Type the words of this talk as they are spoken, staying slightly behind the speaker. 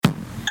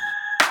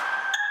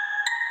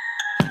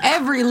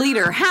Every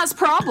leader has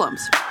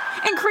problems.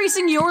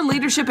 Increasing your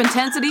leadership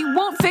intensity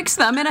won't fix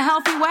them in a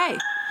healthy way.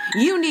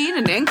 You need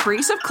an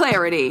increase of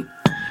clarity.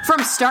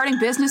 From starting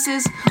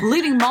businesses,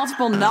 leading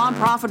multiple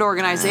nonprofit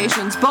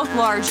organizations, both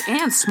large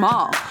and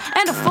small,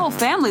 and a full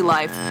family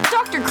life,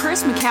 Dr.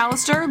 Chris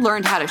McAllister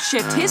learned how to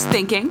shift his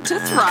thinking to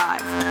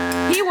thrive.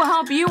 He will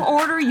help you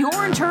order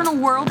your internal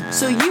world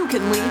so you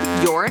can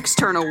lead your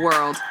external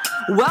world.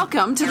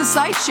 Welcome to the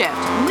Sight Shift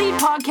Lead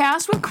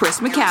Podcast with Chris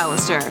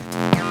McAllister.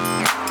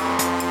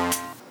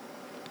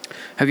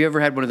 Have you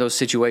ever had one of those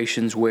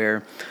situations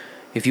where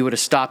if you would have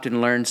stopped and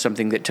learned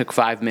something that took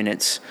 5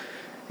 minutes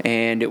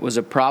and it was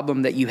a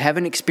problem that you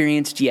haven't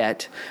experienced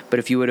yet, but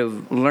if you would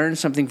have learned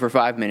something for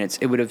 5 minutes,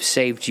 it would have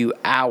saved you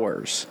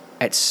hours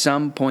at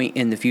some point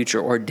in the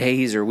future, or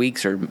days or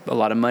weeks or a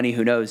lot of money,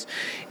 who knows,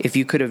 if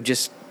you could have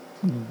just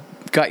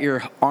got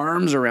your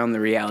arms around the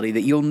reality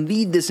that you'll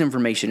need this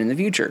information in the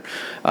future.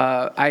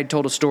 I had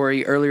told a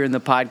story earlier in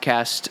the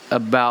podcast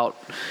about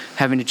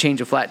having to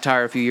change a flat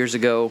tire a few years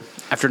ago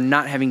after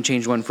not having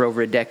changed one for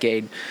over a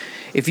decade.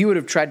 If you would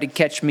have tried to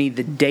catch me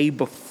the day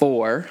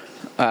before,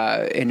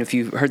 and if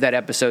you heard that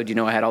episode, you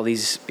know I had all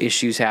these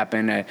issues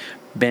happen. I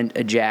bent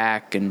a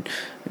jack and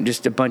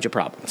just a bunch of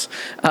problems.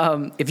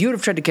 If you would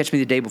have tried to catch me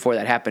the day before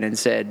that happened and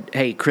said,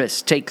 hey,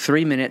 Chris, take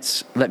 3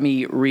 minutes, let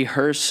me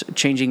rehearse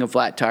changing a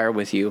flat tire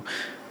with you,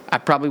 I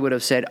probably would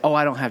have said,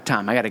 I don't have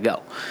time, I got to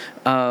go.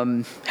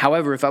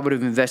 However, if I would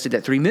have invested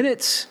that 3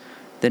 minutes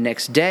the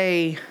next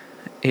day,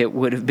 it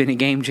would have been a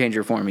game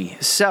changer for me.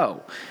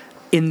 So,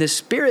 in the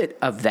spirit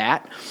of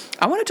that,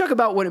 I want to talk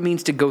about what it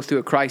means to go through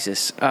a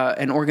crisis,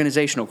 an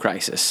organizational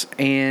crisis.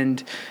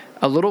 And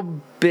a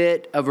little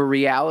bit of a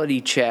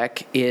reality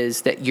check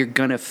is that you're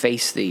going to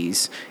face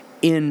these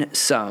in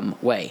some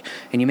way.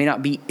 And you may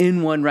not be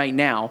in one right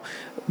now,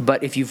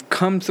 but if you've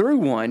come through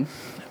one,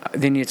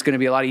 then it's going to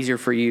be a lot easier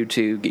for you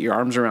to get your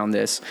arms around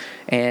this.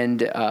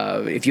 And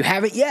if you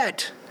haven't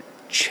yet,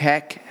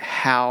 check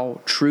how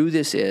true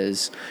this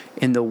is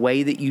in the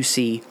way that you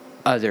see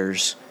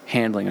others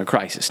handling a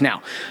crisis.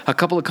 Now, a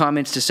couple of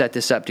comments to set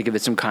this up to give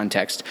it some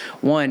context.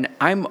 One,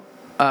 I'm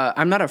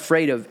not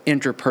afraid of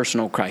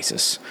interpersonal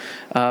crisis.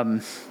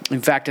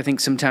 In fact, I think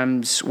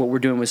sometimes what we're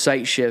doing with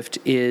Sight Shift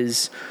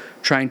is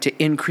trying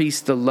to increase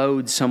the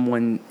load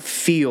someone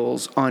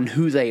feels on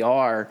who they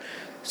are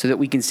so that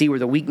we can see where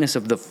the weakness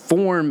of the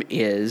form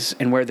is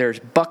and where there's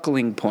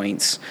buckling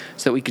points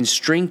so that we can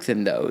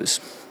strengthen those.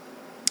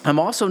 I'm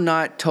also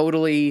not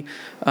totally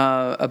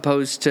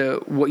opposed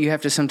to what you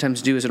have to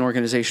sometimes do as an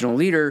organizational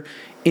leader,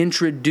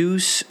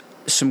 introduce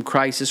some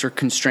crisis or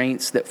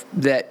constraints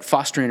that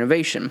foster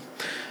innovation.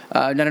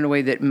 Not in a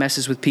way that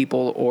messes with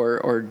people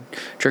or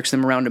jerks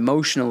them around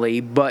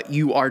emotionally, but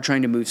you are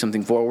trying to move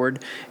something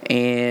forward,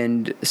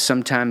 and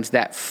sometimes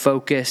that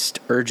focused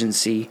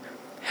urgency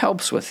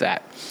helps with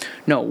that.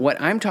 No, what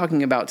I'm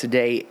talking about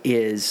today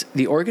is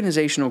the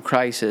organizational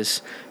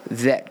crisis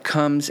that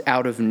comes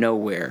out of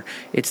nowhere.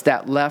 It's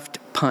that left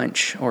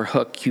punch or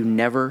hook you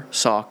never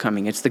saw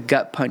coming. It's the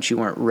gut punch you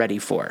weren't ready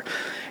for.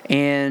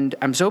 And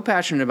I'm so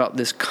passionate about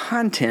this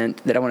content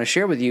that I want to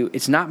share with you.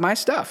 It's not my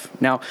stuff.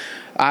 Now,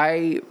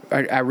 I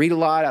read a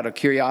lot out of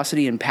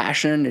curiosity and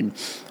passion, and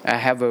I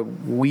have a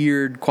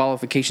weird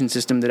qualification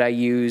system that I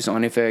use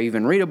on if I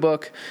even read a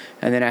book,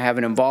 and then I have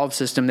an involved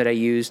system that I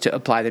use to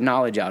apply the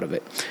knowledge out of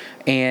it.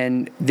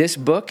 And this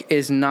book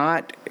is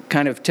not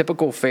kind of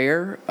typical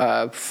fare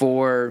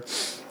for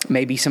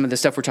maybe some of the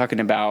stuff we're talking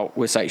about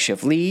with Sight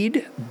Shift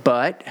Lead,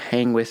 but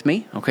hang with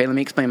me. Okay, let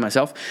me explain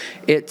myself.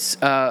 It's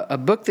a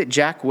book that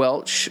Jack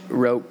Welch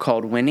wrote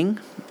called Winning,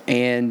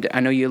 and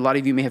I know a lot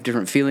of you may have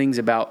different feelings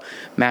about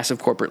massive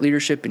corporate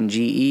leadership and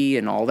GE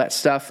and all that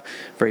stuff,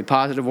 very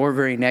positive or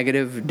very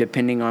negative,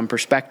 depending on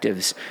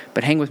perspectives,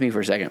 but hang with me for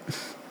a second.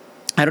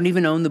 I don't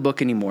even own the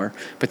book anymore,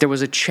 but there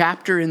was a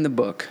chapter in the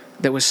book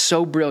that was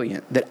so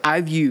brilliant that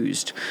I've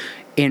used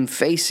in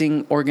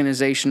facing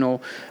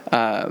organizational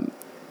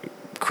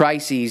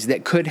crises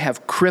that could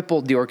have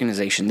crippled the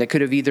organization, that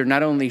could have either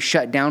not only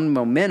shut down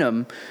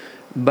momentum,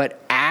 but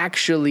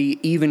actually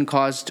even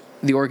caused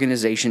the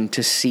organization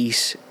to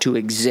cease to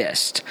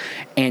exist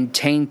and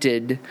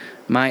tainted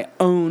my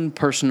own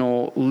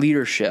personal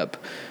leadership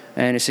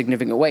in a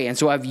significant way. And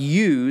so I've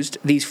used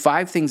these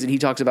 5 things that he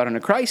talks about in a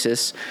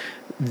crisis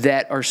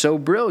that are so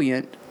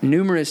brilliant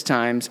numerous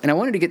times, and I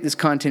wanted to get this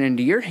content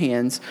into your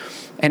hands.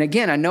 And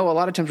again, I know a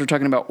lot of times we're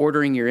talking about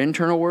ordering your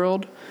internal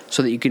world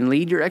so that you can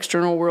lead your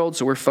external world,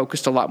 so we're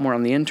focused a lot more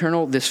on the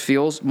internal. This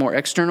feels more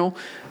external,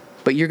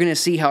 but you're going to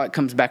see how it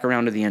comes back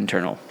around to the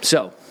internal.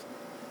 So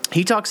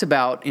he talks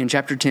about, in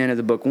chapter 10 of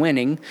the book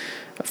Winning,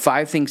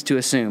 5 things to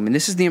assume. And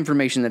this is the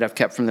information that I've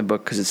kept from the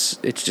book because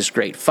it's just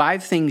great.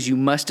 5 things you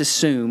must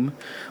assume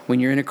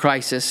when you're in a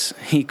crisis.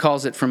 He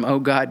calls it from, oh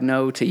God,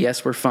 no, to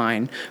yes, we're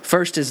fine.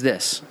 First is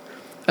this: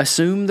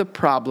 assume the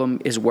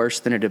problem is worse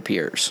than it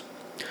appears.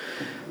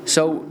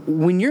 So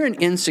when you're an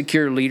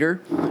insecure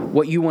leader,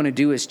 what you want to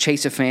do is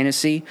chase a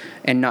fantasy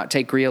and not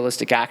take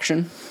realistic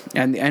action.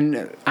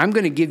 And I'm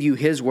going to give you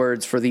his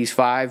words for these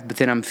 5, but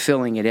then I'm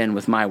filling it in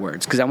with my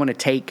words because I want to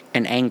take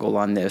an angle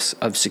on this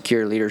of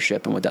secure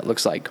leadership and what that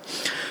looks like.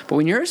 But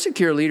when you're a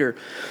secure leader,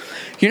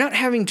 you're not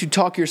having to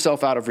talk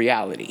yourself out of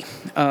reality.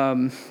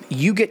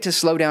 You get to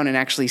slow down and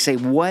actually say,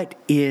 what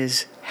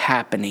is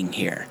happening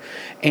here?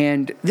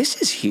 And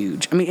this is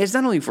huge. I mean, it's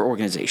not only for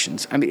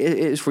organizations. I mean, it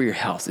is for your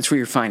health. It's for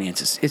your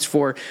finances. It's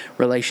for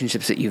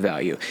relationships that you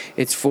value.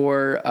 It's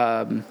for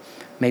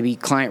maybe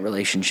client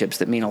relationships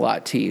that mean a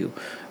lot to you.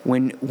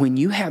 When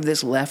you have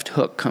this left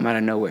hook come out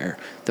of nowhere,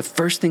 the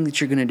first thing that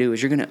you're going to do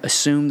is you're going to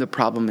assume the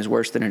problem is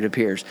worse than it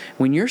appears.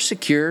 When you're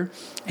secure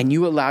and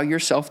you allow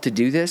yourself to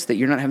do this, that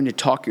you're not having to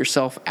talk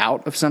yourself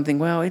out of something,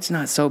 well, it's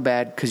not so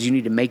bad because you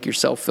need to make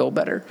yourself feel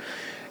better.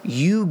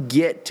 You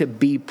get to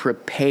be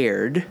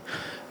prepared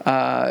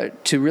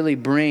to really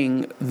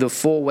bring the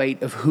full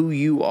weight of who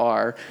you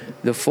are,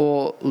 the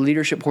full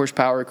leadership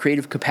horsepower,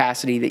 creative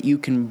capacity that you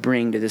can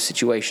bring to the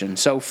situation.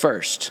 So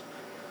first,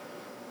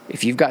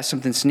 if you've got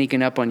something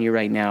sneaking up on you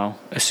right now,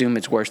 assume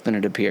it's worse than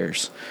it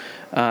appears.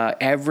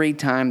 Every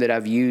time that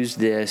I've used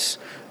this,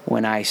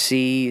 when I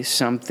see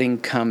something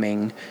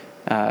coming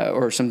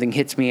or something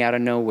hits me out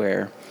of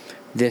nowhere,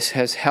 this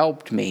has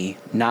helped me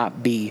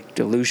not be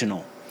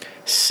delusional.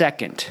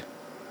 Second,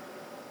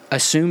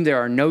 assume there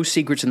are no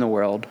secrets in the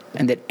world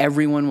and that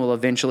everyone will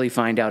eventually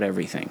find out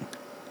everything.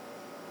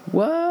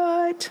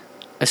 What?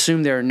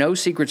 Assume there are no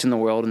secrets in the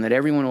world and that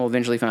everyone will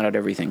eventually find out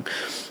everything.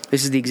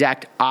 This is the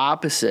exact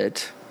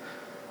opposite,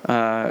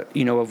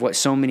 of what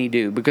so many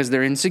do. Because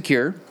they're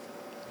insecure,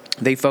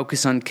 they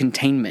focus on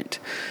containment,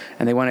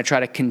 and they want to try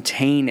to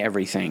contain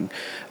everything.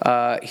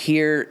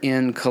 Here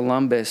in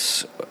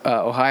Columbus,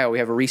 Ohio, we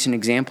have a recent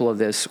example of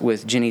this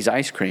with Jenny's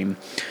Ice Cream.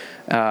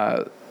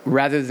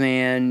 Rather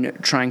than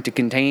trying to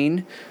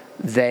contain,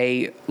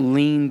 they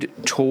leaned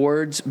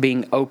towards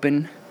being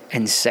open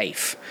and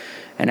safe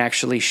and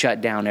actually shut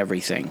down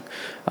everything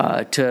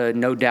to,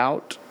 no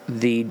doubt,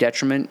 the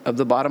detriment of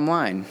the bottom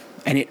line.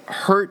 And it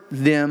hurt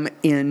them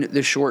in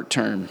the short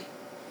term,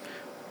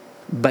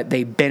 but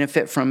they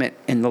benefit from it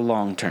in the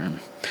long term.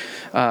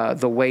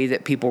 The way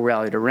that people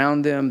rallied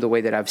around them, the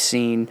way that I've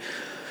seen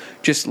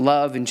just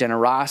love and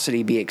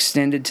generosity be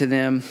extended to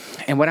them.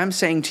 And what I'm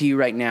saying to you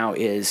right now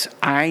is,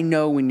 I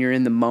know when you're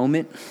in the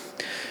moment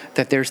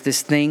that there's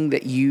this thing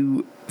that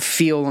you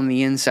feel on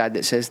the inside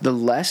that says the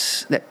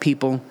less that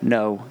people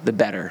know, the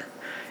better.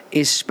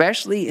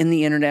 Especially in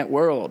the internet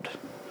world.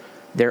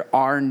 There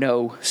are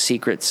no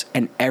secrets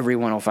and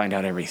everyone will find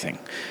out everything.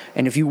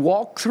 And if you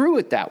walk through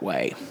it that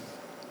way,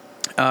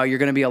 you're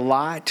going to be a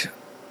lot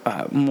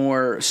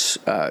more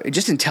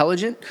just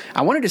intelligent.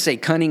 I wanted to say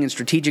cunning and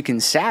strategic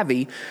and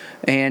savvy,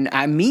 and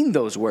I mean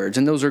those words,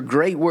 and those are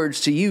great words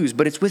to use,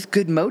 but it's with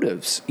good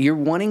motives. You're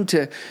wanting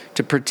to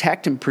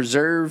protect and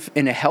preserve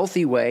in a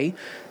healthy way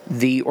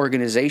the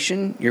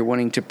organization. You're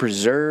wanting to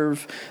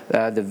preserve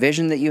the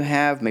vision that you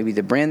have, maybe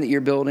the brand that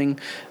you're building.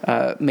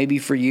 Maybe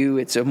for you,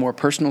 it's a more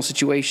personal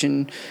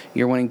situation.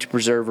 You're wanting to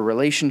preserve a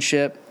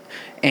relationship.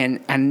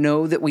 And I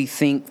know that we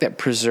think that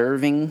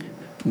preserving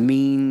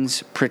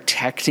means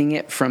protecting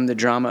it from the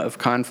drama of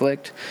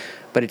conflict,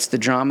 but it's the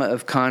drama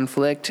of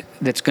conflict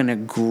that's going to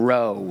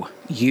grow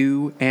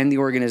you and the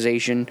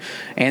organization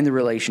and the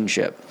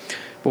relationship.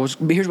 But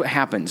here's what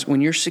happens.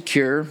 When you're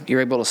secure, you're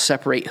able to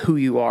separate who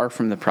you are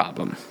from the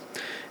problem.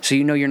 So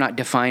you know you're not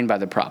defined by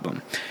the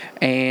problem.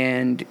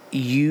 And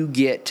you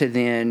get to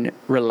then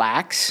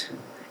relax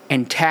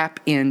and tap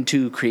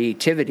into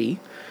creativity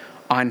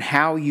on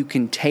how you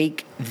can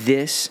take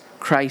this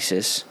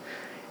crisis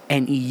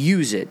and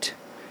use it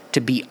to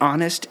be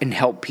honest and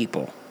help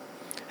people.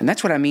 And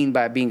that's what I mean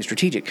by being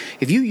strategic.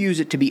 If you use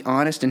it to be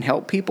honest and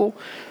help people,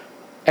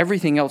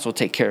 everything else will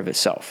take care of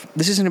itself.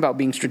 This isn't about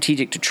being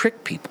strategic to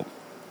trick people,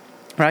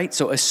 right?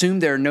 So assume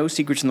there are no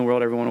secrets in the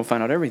world, everyone will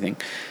find out everything.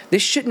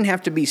 This shouldn't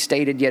have to be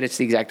stated, yet it's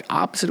the exact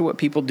opposite of what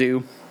people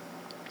do.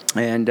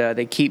 And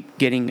they keep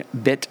getting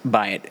bit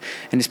by it.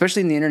 And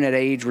especially in the internet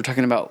age, we're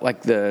talking about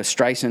like the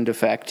Streisand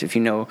effect. If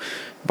you know,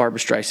 Barbara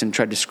Streisand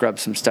tried to scrub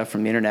some stuff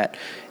from the internet.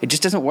 It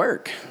just doesn't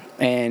work.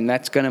 And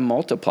that's going to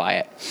multiply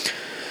it.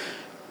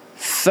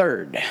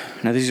 Third,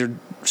 now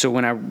so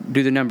when I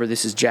do the number,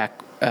 this is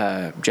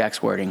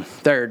Jack's wording.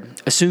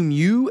 Third, assume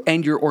you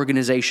and your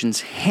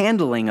organization's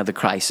handling of the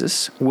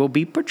crisis will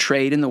be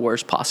portrayed in the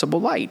worst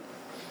possible light.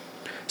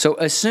 So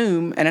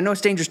assume, and I know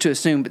it's dangerous to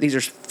assume, but these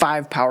are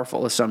 5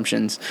 powerful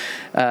assumptions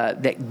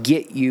that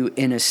get you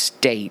in a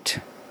state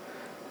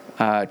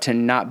to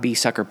not be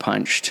sucker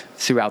punched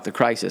throughout the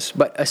crisis.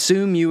 But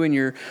assume you and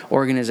your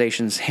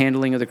organization's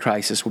handling of the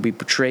crisis will be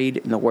portrayed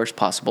in the worst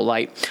possible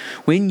light.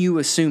 When you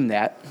assume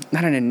that,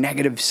 not in a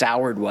negative,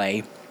 soured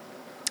way,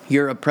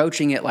 you're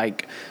approaching it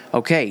like,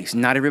 okay,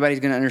 not everybody's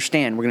going to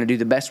understand. We're going to do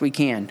the best we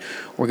can.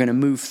 We're going to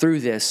move through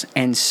this.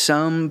 And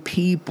some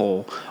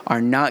people are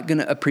not going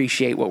to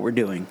appreciate what we're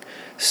doing.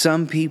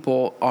 Some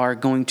people are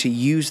going to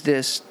use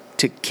this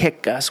to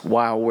kick us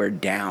while we're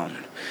down.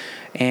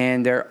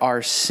 And there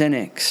are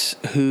cynics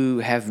who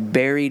have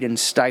buried and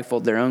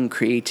stifled their own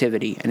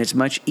creativity. And it's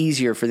much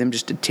easier for them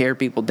just to tear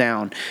people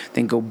down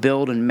than go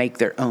build and make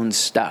their own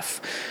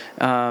stuff.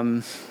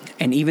 And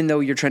even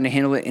though you're trying to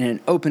handle it in an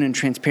open and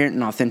transparent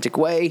and authentic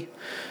way,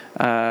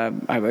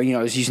 I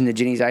was using the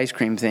Jenny's ice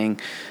cream thing.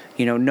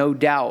 No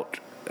doubt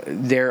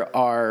there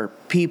are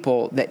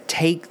people that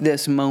take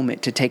this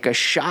moment to take a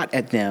shot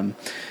at them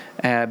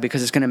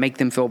because it's going to make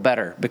them feel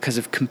better because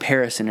of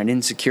comparison and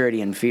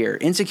insecurity and fear.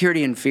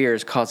 Insecurity and fear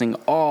is causing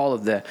all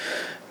of the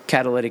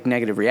catalytic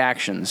negative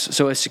reactions.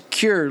 So a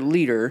secure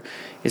leader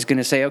is going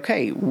to say,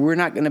 okay, we're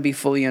not going to be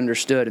fully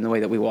understood in the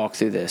way that we walk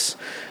through this.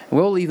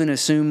 We'll even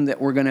assume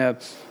that we're going to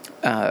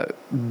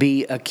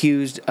be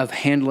accused of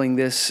handling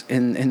this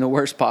in the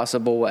worst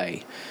possible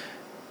way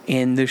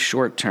in the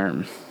short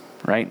term,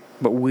 right?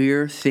 But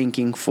we're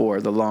thinking for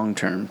the long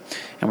term,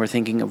 and we're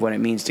thinking of what it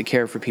means to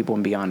care for people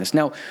and be honest.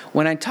 Now,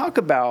 when I talk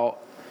about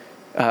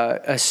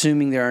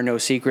assuming there are no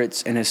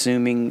secrets and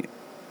assuming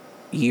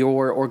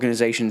your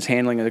organization's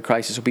handling of the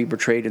crisis will be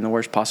portrayed in the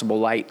worst possible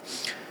light,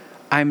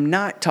 I'm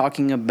not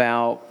talking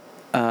about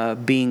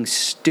being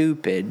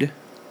stupid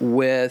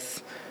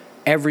with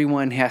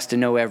everyone has to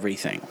know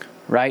everything,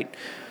 right?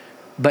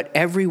 But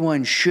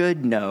everyone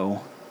should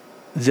know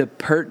the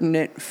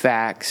pertinent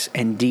facts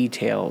and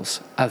details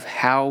of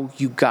how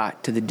you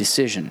got to the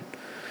decision,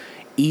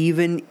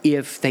 even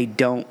if they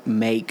don't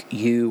make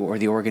you or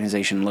the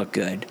organization look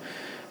good.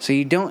 So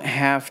you don't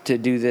have to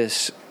do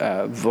this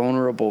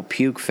vulnerable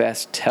puke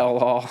fest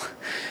tell-all,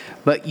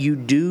 but you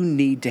do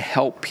need to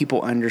help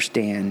people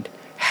understand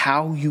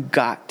how you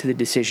got to the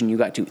decision you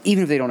got to,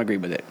 even if they don't agree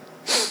with it.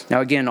 Now,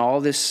 again, all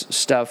this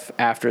stuff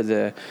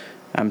after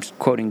I'm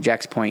quoting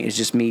Jack's point, is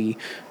just me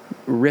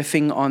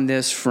riffing on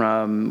this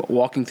from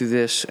walking through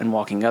this and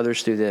walking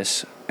others through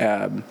this.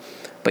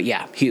 But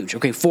yeah, huge.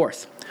 Okay,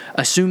 fourth,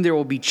 assume there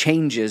will be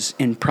changes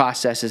in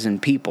processes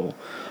and people.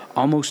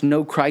 Almost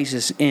no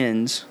crisis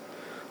ends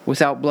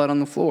without blood on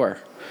the floor.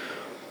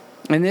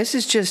 And this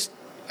is just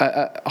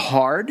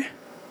hard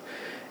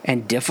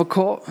and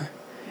difficult,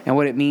 and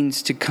what it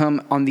means to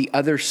come on the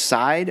other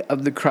side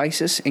of the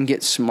crisis and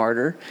get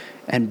smarter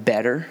and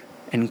better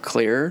and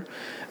clearer.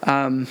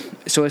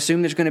 So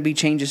assume there's going to be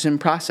changes in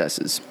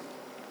processes,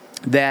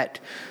 that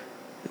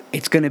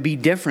it's going to be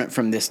different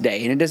from this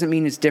day. And it doesn't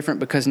mean it's different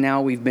because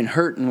now we've been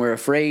hurt and we're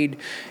afraid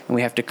and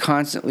we have to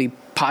constantly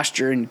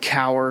posture and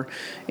cower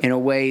in a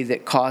way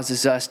that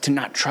causes us to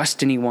not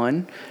trust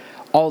anyone.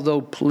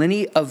 Although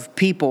plenty of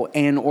people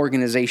and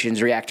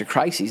organizations react to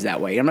crises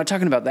that way. I'm not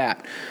talking about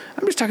that.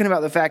 I'm just talking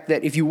about the fact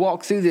that if you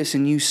walk through this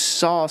and you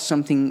saw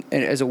something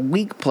as a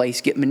weak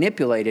place get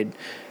manipulated,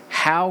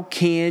 how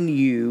can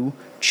you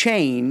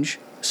change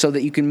so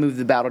that you can move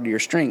the battle to your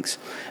strengths?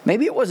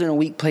 Maybe it wasn't a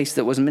weak place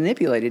that was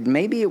manipulated.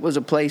 Maybe it was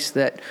a place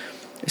that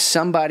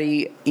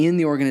somebody in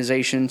the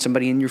organization,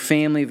 somebody in your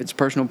family, if it's a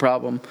personal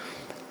problem,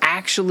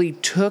 actually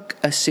took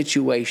a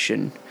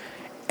situation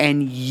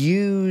and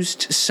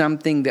used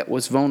something that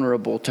was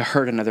vulnerable to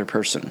hurt another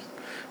person.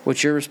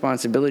 It's your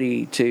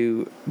responsibility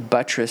to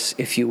buttress,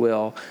 if you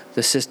will,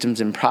 the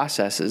systems and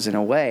processes in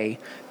a way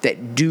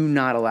that do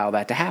not allow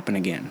that to happen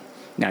again.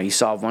 Now, you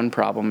solve one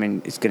problem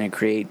and it's going to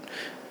create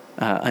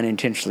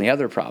unintentionally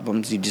other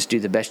problems. You just do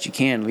the best you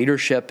can.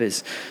 Leadership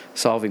is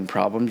solving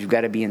problems. You've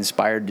got to be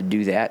inspired to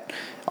do that.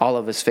 All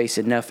of us face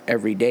enough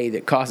every day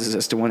that causes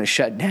us to want to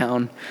shut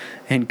down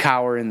and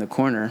cower in the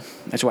corner.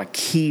 That's why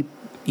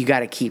you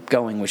got to keep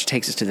going, which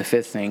takes us to the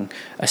fifth thing.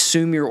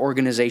 Assume your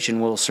organization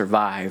will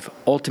survive,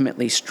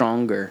 ultimately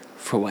stronger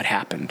for what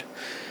happened.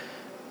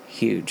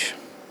 Huge,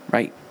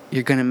 right?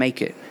 You're going to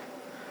make it.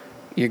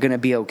 You're going to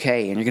be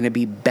okay, and you're going to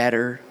be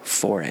better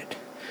for it.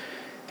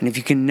 And if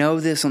you can know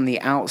this on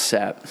the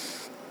outset,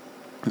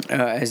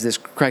 as this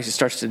crisis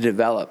starts to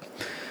develop,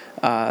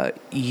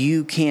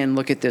 you can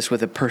look at this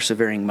with a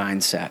persevering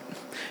mindset.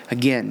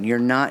 Again, you're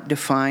not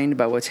defined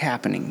by what's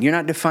happening. You're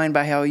not defined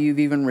by how you've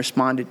even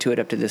responded to it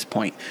up to this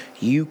point.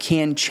 You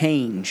can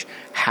change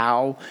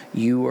how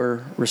you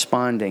are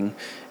responding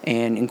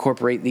and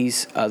incorporate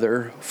these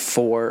other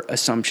 4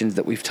 assumptions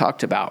that we've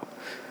talked about.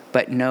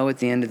 But know at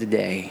the end of the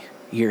day,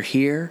 you're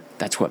here.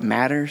 That's what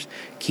matters.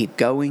 Keep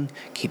going.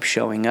 Keep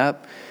showing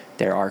up.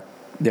 There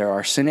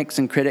are cynics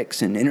and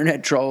critics and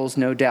internet trolls,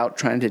 no doubt,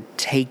 trying to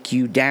take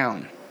you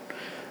down.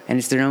 And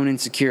it's their own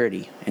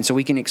insecurity. And so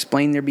we can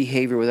explain their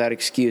behavior without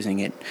excusing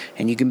it.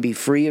 And you can be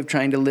free of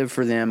trying to live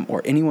for them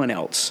or anyone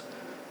else.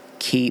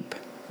 Keep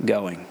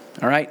going.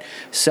 All right?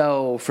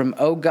 So from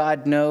oh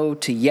God, no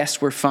to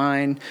yes, we're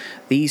fine.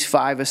 These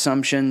 5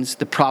 assumptions.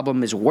 The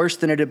problem is worse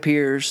than it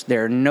appears.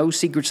 There are no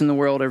secrets in the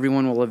world.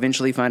 Everyone will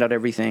eventually find out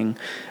everything.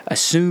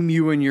 Assume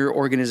you and your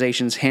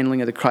organization's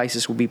handling of the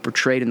crisis will be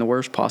portrayed in the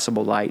worst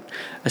possible light.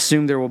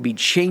 Assume there will be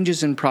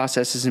changes in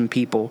processes and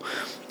people.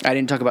 I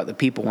didn't talk about the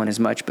people one as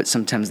much, but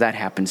sometimes that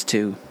happens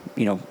too.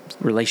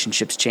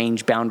 Relationships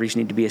change, boundaries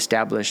need to be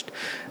established.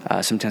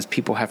 Sometimes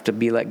people have to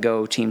be let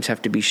go, teams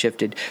have to be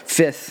shifted.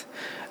 5th,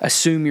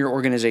 assume your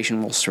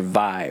organization will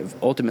survive,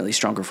 ultimately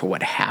stronger for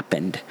what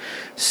happened.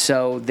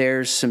 So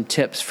there's some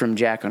tips from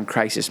Jack on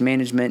crisis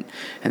management,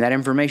 and that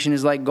information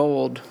is like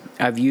gold.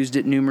 I've used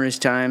it numerous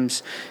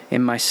times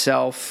in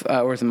myself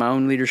or with my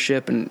own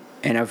leadership, and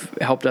I've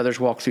helped others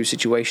walk through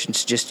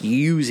situations just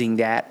using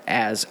that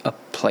as a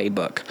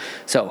playbook.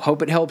 So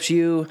hope it helps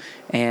you,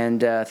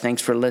 and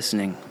thanks for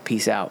listening.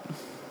 Peace out.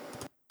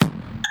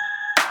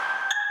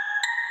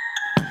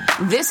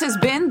 This has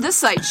been The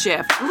Sight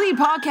Shift, lead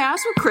podcast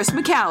with Chris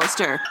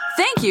McAllister.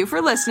 Thank you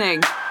for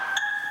listening.